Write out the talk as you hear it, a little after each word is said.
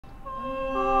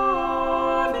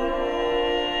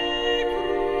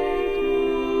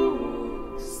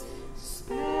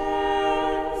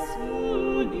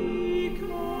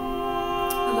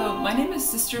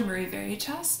Sister Marie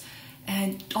Veritas,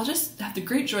 and I'll just have the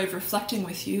great joy of reflecting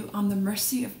with you on the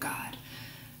mercy of God.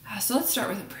 So let's start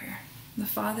with a prayer. The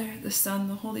Father, the Son,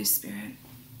 the Holy Spirit.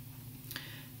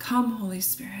 Come, Holy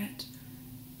Spirit.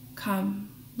 Come,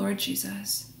 Lord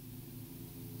Jesus.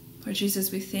 Lord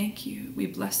Jesus, we thank you, we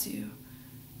bless you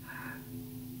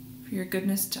for your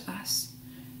goodness to us,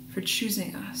 for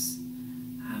choosing us,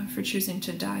 for choosing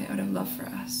to die out of love for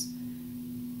us.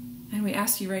 And we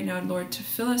ask you right now, Lord, to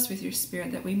fill us with your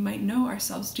Spirit, that we might know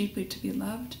ourselves deeply to be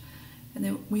loved, and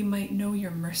that we might know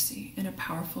your mercy in a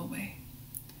powerful way.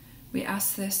 We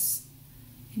ask this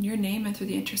in your name and through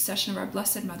the intercession of our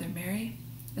Blessed Mother Mary,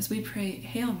 as we pray,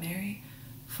 Hail Mary,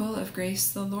 full of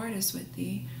grace, the Lord is with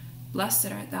thee.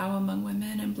 Blessed art thou among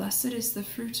women, and blessed is the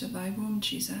fruit of thy womb,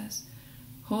 Jesus.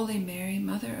 Holy Mary,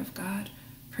 Mother of God,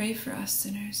 pray for us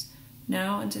sinners,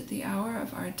 now and at the hour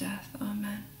of our death.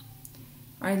 Amen.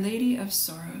 Our Lady of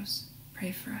Sorrows,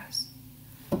 pray for us.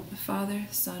 The Father,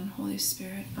 Son, Holy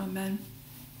Spirit. Amen.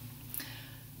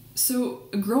 So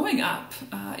growing up,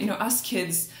 us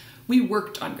kids, we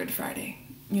worked on Good Friday,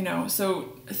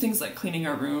 so things like cleaning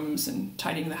our rooms and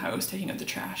tidying the house, taking out the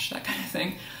trash, that kind of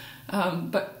thing.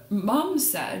 But Mom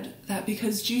said that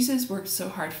because Jesus worked so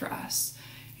hard for us,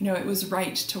 it was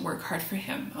right to work hard for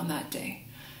him on that day.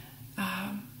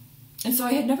 And so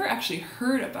I had never actually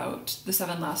heard about the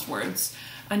 7 last words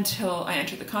until I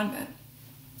entered the convent.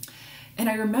 And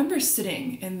I remember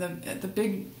sitting in the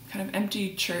big kind of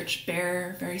empty church,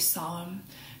 bare, very solemn,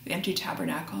 the empty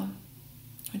tabernacle,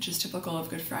 which is typical of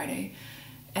Good Friday,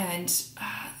 and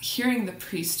hearing the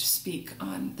priest speak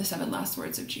on the 7 last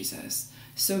words of Jesus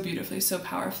so beautifully, so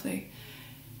powerfully.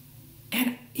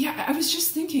 And yeah, I was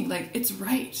just thinking, like, it's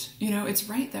right, it's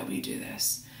right that we do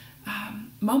this.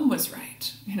 Mom was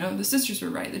right, the sisters were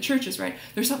right, the church is right.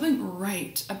 There's something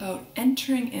right about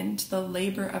entering into the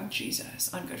labor of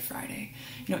Jesus on Good Friday,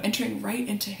 entering right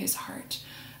into his heart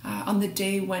on the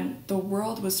day when the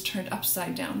world was turned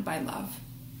upside down by love.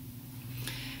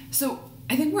 So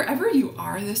I think wherever you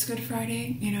are this Good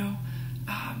Friday,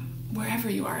 wherever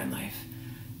you are in life,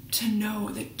 to know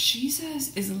that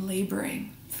Jesus is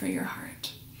laboring for your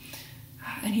heart.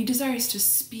 And he desires to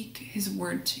speak his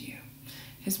word to you,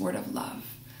 his word of love.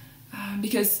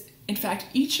 Because, in fact,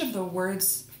 each of the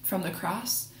words from the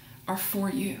cross are for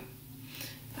you.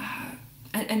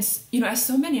 And as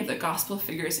so many of the gospel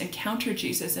figures encountered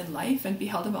Jesus in life and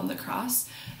beheld him on the cross,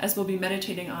 as we'll be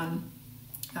meditating on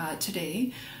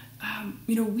today,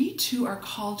 we too are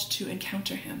called to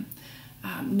encounter him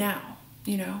now,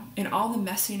 in all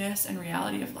the messiness and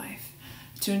reality of life,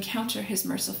 to encounter his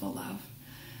merciful love.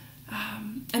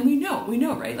 And we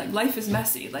know, right? Like, life is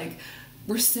messy. Like,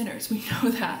 we're sinners. We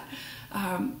know that.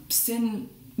 Sin,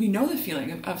 we know the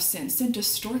feeling of sin. Sin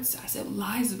distorts us. It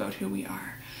lies about who we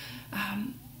are.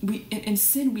 In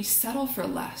sin, we settle for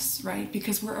less, right?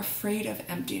 Because we're afraid of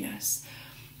emptiness.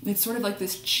 It's sort of like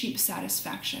this cheap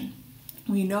satisfaction.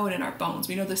 We know it in our bones.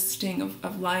 We know the sting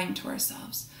of lying to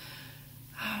ourselves.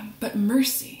 But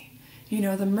mercy,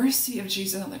 the mercy of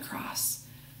Jesus on the cross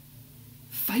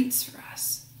fights for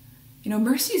us.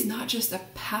 Mercy is not just a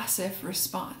passive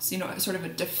response, sort of a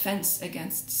defense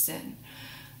against sin.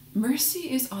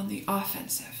 Mercy is on the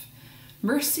offensive.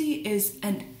 Mercy is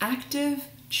an active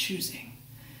choosing.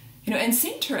 And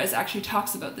Saint Therese actually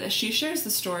talks about this. She shares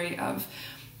the story of,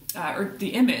 or the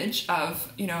image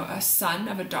of, a son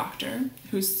of a doctor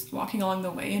who's walking along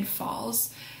the way and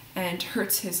falls and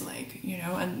hurts his leg,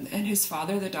 and his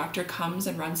father, the doctor, comes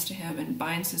and runs to him and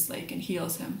binds his leg and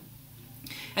heals him.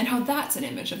 And how that's an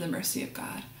image of the mercy of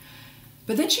God.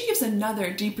 But then she gives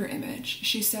another deeper image.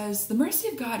 She says, the mercy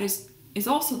of God is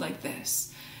also like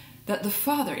this, that the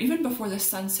father, even before the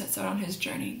son sets out on his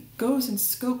journey, goes and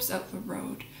scopes out the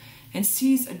road and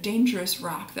sees a dangerous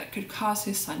rock that could cause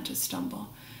his son to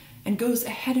stumble, and goes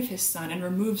ahead of his son and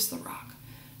removes the rock,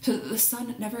 so that the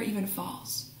son never even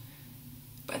falls.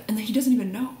 And he doesn't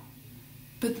even know.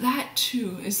 But that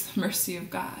too is the mercy of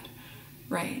God,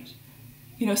 right?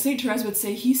 St. Therese would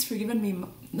say, he's forgiven me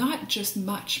not just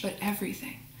much, but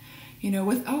everything,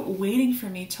 without waiting for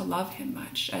me to love him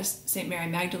much, as St. Mary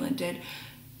Magdalene did.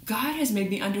 God has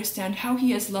made me understand how he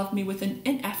has loved me with an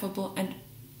ineffable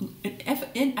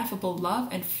love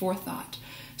and forethought,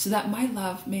 so that my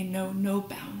love may know no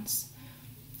bounds.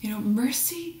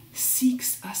 Mercy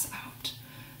seeks us out.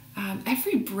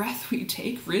 Every breath we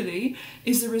take, really,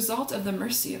 is a result of the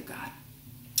mercy of God.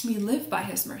 We live by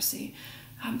his mercy.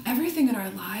 Everything in our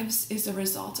lives is a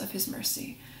result of his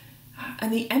mercy.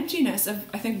 And the emptiness of,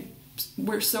 I think,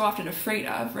 we're so often afraid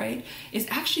of, right, is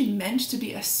actually meant to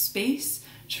be a space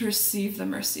to receive the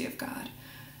mercy of God.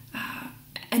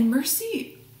 And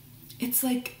mercy, it's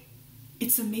like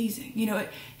it's amazing.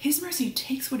 His mercy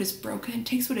takes what is broken,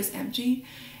 takes what is empty,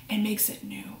 and makes it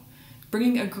new,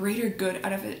 bringing a greater good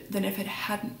out of it than if it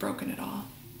hadn't broken at all.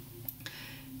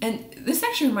 And this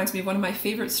actually reminds me of one of my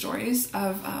favorite stories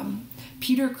of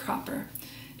Peter Cropper.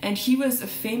 And he was a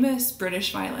famous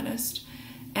British violinist.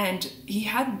 And he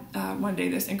had one day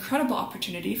this incredible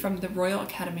opportunity from the Royal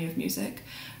Academy of Music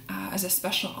as a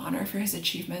special honor for his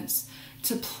achievements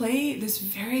to play this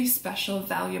very special,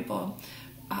 valuable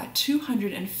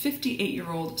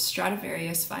 258-year-old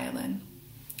Stradivarius violin,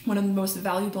 one of the most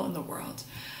valuable in the world,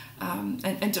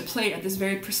 and to play at this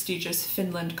very prestigious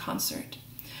Finland concert.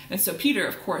 And so Peter,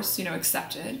 of course,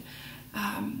 accepted.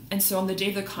 And so on the day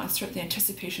of the concert, the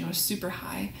anticipation was super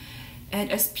high. And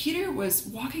as Peter was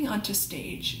walking onto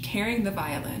stage carrying the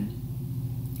violin,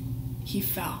 he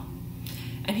fell.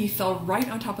 And he fell right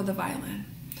on top of the violin.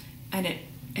 And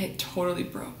it totally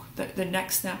broke. The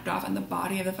neck snapped off and the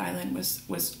body of the violin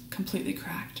was completely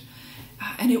cracked.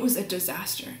 And it was a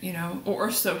disaster,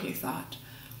 or so he thought.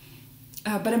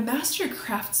 But a master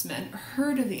craftsman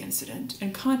heard of the incident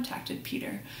and contacted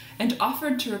Peter and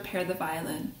offered to repair the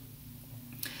violin.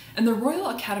 And the Royal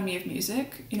Academy of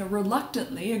Music,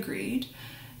 reluctantly agreed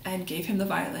and gave him the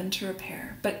violin to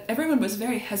repair. But everyone was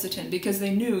very hesitant because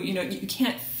they knew, you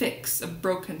can't fix a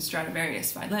broken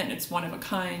Stradivarius violin. It's one of a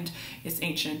kind, it's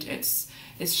ancient, it's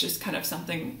just kind of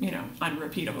something,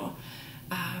 unrepeatable.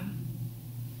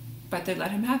 But they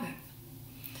let him have it.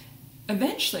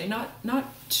 Eventually,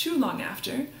 not too long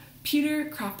after, Peter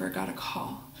Cropper got a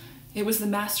call. It was the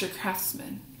master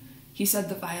craftsman. He said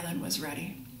the violin was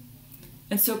ready.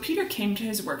 And so Peter came to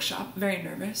his workshop, very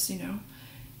nervous,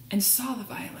 and saw the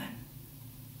violin.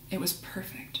 It was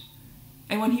perfect.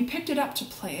 And when he picked it up to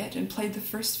play it and played the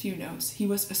first few notes, he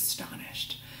was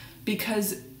astonished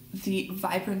because the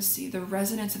vibrancy, the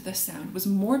resonance of the sound was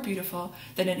more beautiful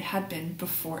than it had been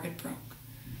before it broke.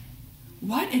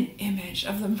 What an image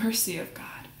of the mercy of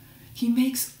God. He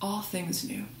makes all things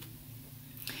new.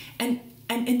 And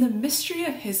in the mystery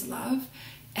of his love,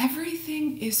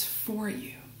 everything is for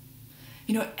you.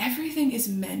 Everything is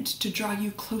meant to draw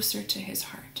you closer to his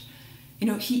heart.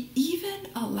 He even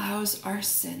allows our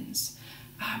sins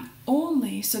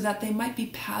only so that they might be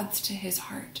paths to his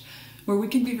heart, where we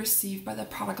can be received by the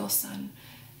prodigal son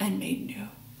and made new.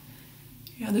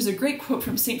 There's a great quote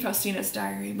from St. Faustina's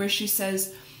diary where she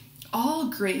says, "All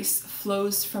grace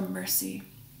flows from mercy.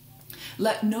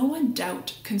 Let no one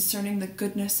doubt concerning the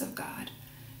goodness of God.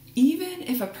 Even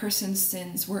if a person's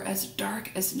sins were as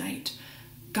dark as night,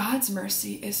 God's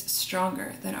mercy is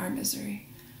stronger than our misery.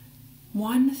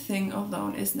 One thing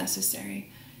alone is necessary,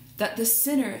 that the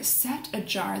sinner set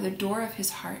ajar the door of his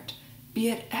heart, be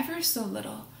it ever so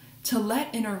little, to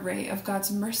let in a ray of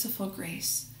God's merciful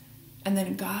grace, and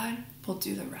then God will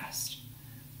do the rest."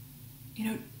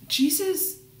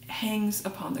 Jesus hangs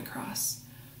upon the cross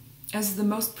as the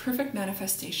most perfect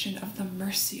manifestation of the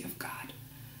mercy of God,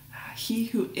 he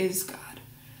who is God.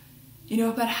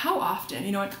 But how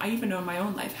often, I even know in my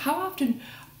own life, how often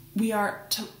we are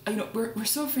we're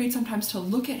so afraid sometimes to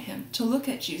look at him, to look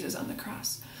at Jesus on the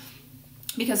cross.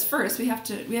 Because first we have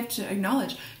to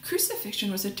acknowledge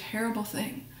crucifixion was a terrible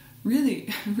thing,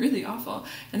 really, really awful.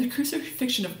 And the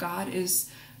crucifixion of God is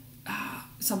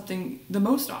something the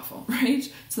most awful, right?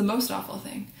 It's the most awful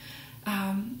thing.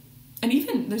 And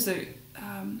even there's a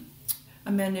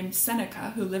man named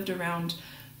Seneca who lived around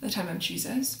the time of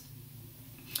Jesus.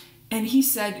 And he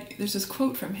said, there's this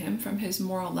quote from him, from his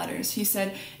moral letters. He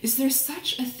said, "Is there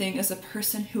such a thing as a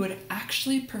person who would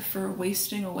actually prefer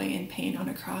wasting away in pain on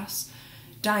a cross,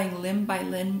 dying limb by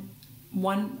limb,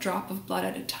 one drop of blood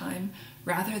at a time,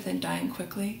 rather than dying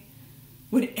quickly?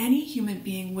 Would any human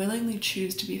being willingly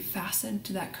choose to be fastened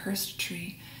to that cursed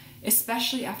tree,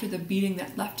 especially after the beating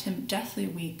that left him deathly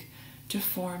weak,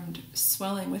 deformed,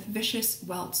 swelling with vicious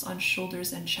welts on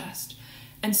shoulders and chest,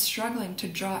 and struggling to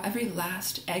draw every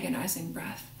last agonizing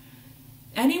breath?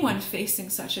 Anyone facing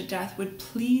such a death would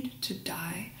plead to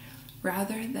die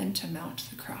rather than to mount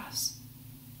the cross."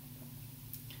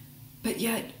 But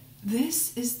yet,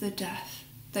 this is the death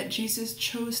that Jesus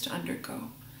chose to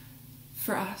undergo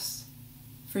for us,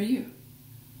 for you.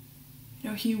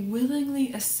 He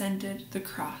willingly ascended the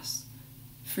cross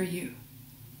for you.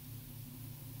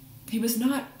 He was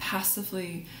not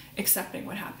passively accepting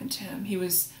what happened to him. He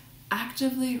was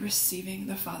actively receiving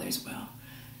the Father's will,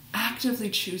 actively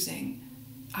choosing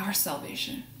our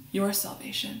salvation, your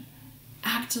salvation,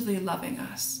 actively loving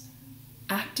us,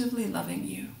 actively loving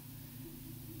you.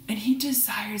 And he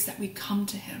desires that we come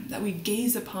to him, that we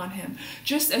gaze upon him,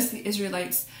 just as the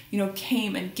Israelites,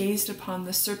 came and gazed upon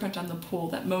the serpent on the pole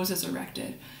that Moses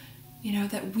erected.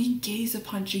 that we gaze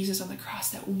upon Jesus on the cross,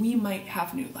 that we might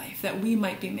have new life, that we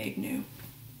might be made new.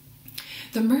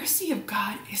 The mercy of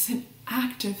God is an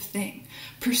active thing,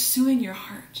 pursuing your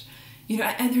heart.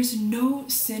 And there's no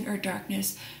sin or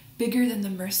darkness bigger than the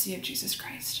mercy of Jesus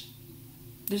Christ.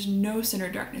 There's no sin or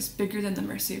darkness bigger than the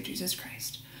mercy of Jesus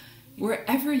Christ.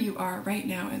 Wherever you are right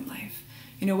now in life,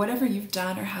 whatever you've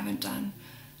done or haven't done,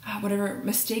 whatever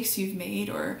mistakes you've made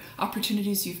or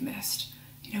opportunities you've missed,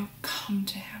 come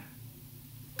to him.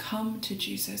 Come to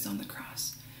Jesus on the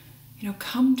cross.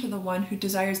 Come to the one who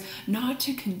desires not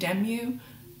to condemn you,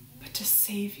 but to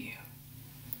save you.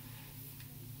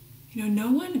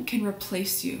 No one can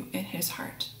replace you in his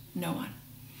heart. No one.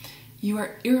 You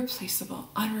are irreplaceable,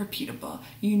 unrepeatable,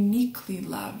 uniquely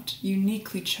loved,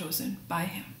 uniquely chosen by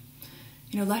him.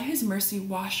 Let his mercy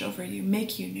wash over you,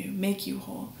 make you new, make you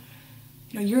whole.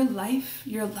 Your life,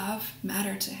 your love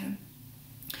matter to him.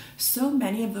 So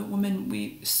many of the women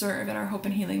we serve at our Hope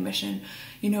and Healing mission,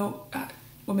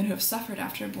 women who have suffered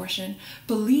after abortion,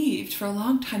 believed for a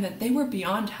long time that they were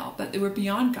beyond help, that they were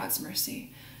beyond God's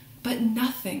mercy. But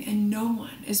nothing and no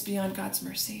one is beyond God's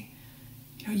mercy.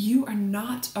 You are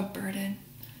not a burden.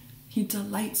 He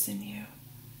delights in you.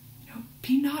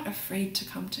 Be not afraid to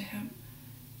come to him.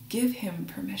 Give him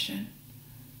permission.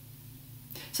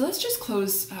 So let's just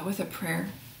close with a prayer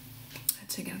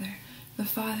together. The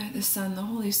Father, the Son, the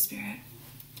Holy Spirit.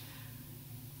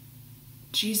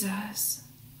 Jesus,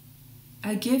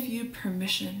 I give you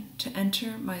permission to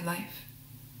enter my life.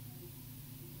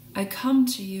 I come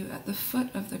to you at the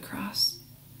foot of the cross,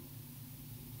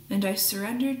 and I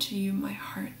surrender to you my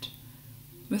heart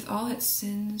with all its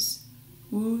sins,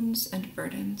 wounds, and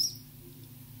burdens.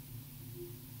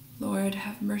 Lord,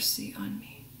 have mercy on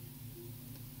me.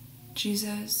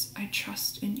 Jesus, I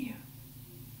trust in you.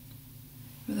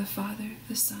 For the Father,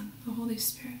 the Son, the Holy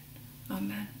Spirit.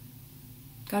 Amen.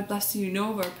 God bless you.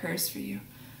 Know of our prayers for you.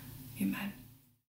 Amen.